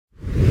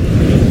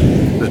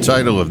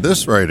title of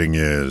this writing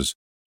is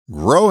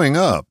Growing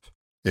Up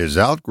is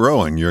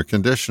Outgrowing Your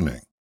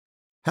Conditioning.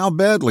 How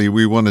badly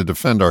we want to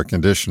defend our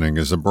conditioning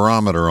is a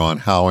barometer on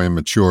how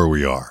immature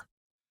we are.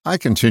 I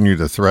continue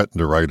to threaten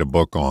to write a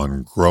book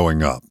on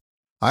growing up.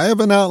 I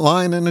have an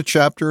outline and a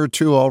chapter or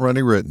two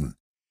already written.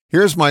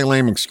 Here's my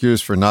lame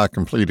excuse for not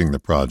completing the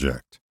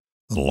project.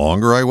 The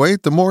longer I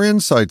wait, the more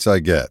insights I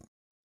get.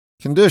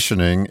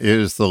 Conditioning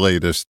is the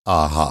latest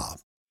aha.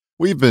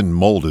 We've been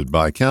molded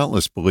by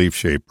countless belief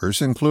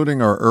shapers,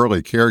 including our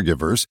early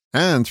caregivers,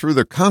 and through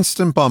the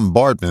constant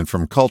bombardment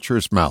from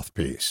culture's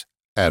mouthpiece,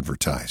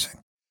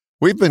 advertising.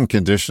 We've been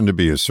conditioned to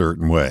be a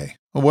certain way,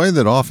 a way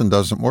that often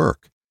doesn't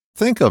work.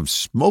 Think of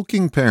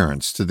smoking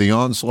parents to the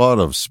onslaught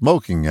of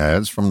smoking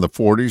ads from the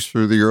 40s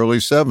through the early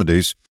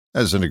 70s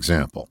as an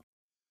example.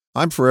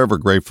 I'm forever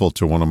grateful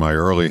to one of my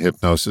early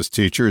hypnosis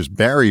teachers,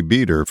 Barry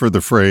Beater, for the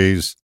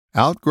phrase,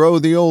 outgrow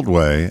the old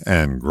way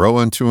and grow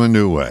into a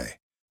new way.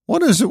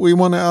 What is it we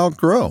want to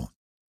outgrow?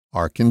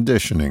 Our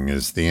conditioning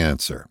is the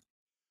answer.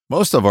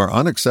 Most of our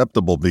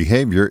unacceptable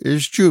behavior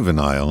is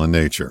juvenile in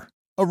nature,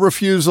 a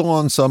refusal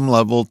on some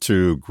level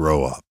to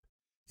grow up.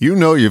 You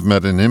know you've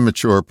met an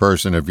immature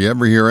person if you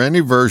ever hear any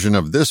version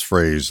of this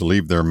phrase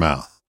leave their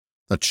mouth.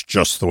 That's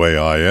just the way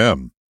I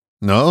am.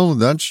 No,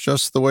 that's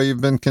just the way you've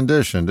been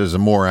conditioned is a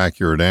more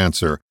accurate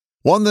answer,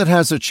 one that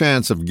has a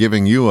chance of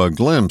giving you a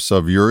glimpse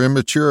of your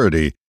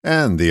immaturity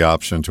and the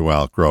option to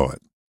outgrow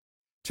it.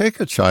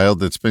 Take a child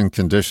that's been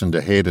conditioned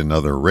to hate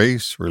another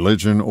race,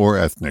 religion, or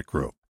ethnic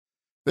group.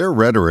 Their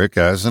rhetoric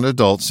as an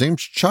adult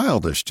seems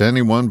childish to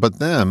anyone but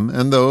them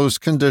and those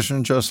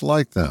conditioned just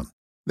like them.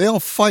 They'll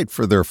fight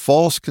for their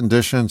false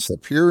conditioned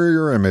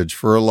superior image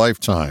for a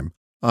lifetime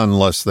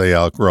unless they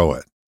outgrow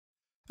it.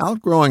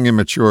 Outgrowing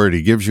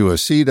immaturity gives you a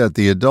seat at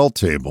the adult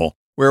table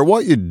where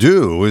what you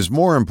do is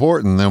more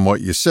important than what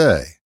you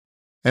say.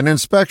 An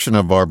inspection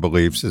of our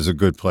beliefs is a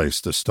good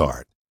place to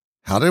start.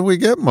 How did we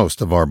get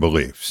most of our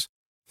beliefs?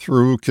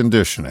 Through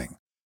conditioning.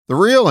 The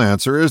real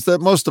answer is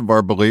that most of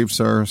our beliefs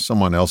are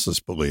someone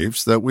else's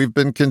beliefs that we've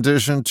been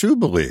conditioned to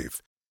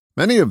believe.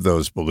 Many of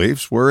those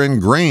beliefs were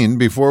ingrained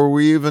before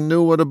we even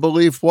knew what a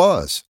belief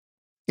was.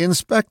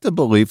 Inspect a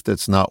belief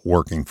that's not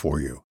working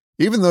for you.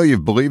 Even though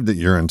you've believed it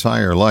your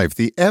entire life,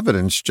 the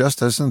evidence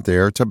just isn't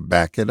there to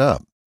back it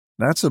up.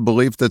 That's a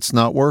belief that's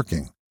not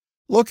working.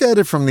 Look at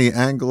it from the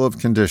angle of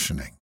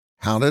conditioning.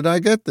 How did I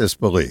get this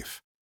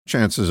belief?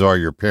 Chances are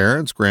your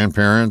parents,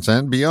 grandparents,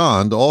 and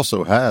beyond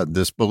also had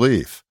this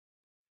belief.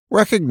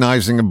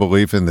 Recognizing a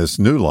belief in this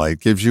new light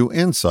gives you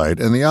insight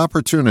and the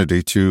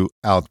opportunity to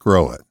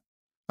outgrow it.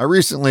 I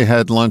recently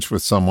had lunch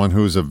with someone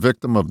who's a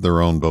victim of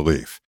their own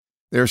belief.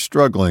 They're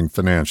struggling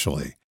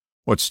financially.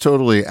 What's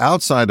totally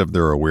outside of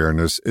their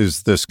awareness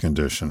is this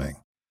conditioning.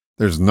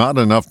 There's not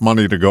enough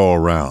money to go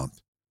around.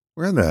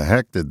 Where the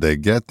heck did they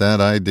get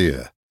that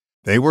idea?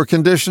 They were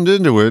conditioned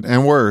into it,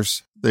 and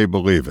worse, they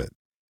believe it.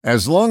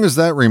 As long as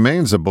that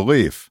remains a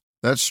belief,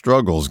 that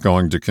struggle's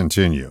going to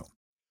continue.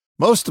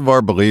 Most of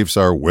our beliefs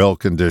are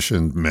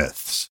well-conditioned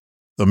myths.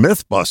 The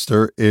myth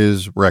buster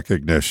is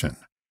recognition.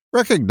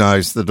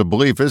 Recognize that a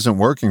belief isn't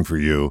working for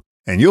you,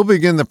 and you'll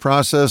begin the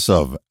process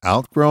of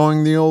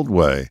outgrowing the old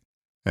way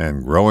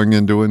and growing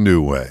into a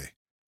new way.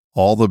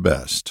 All the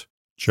best,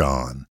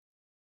 John.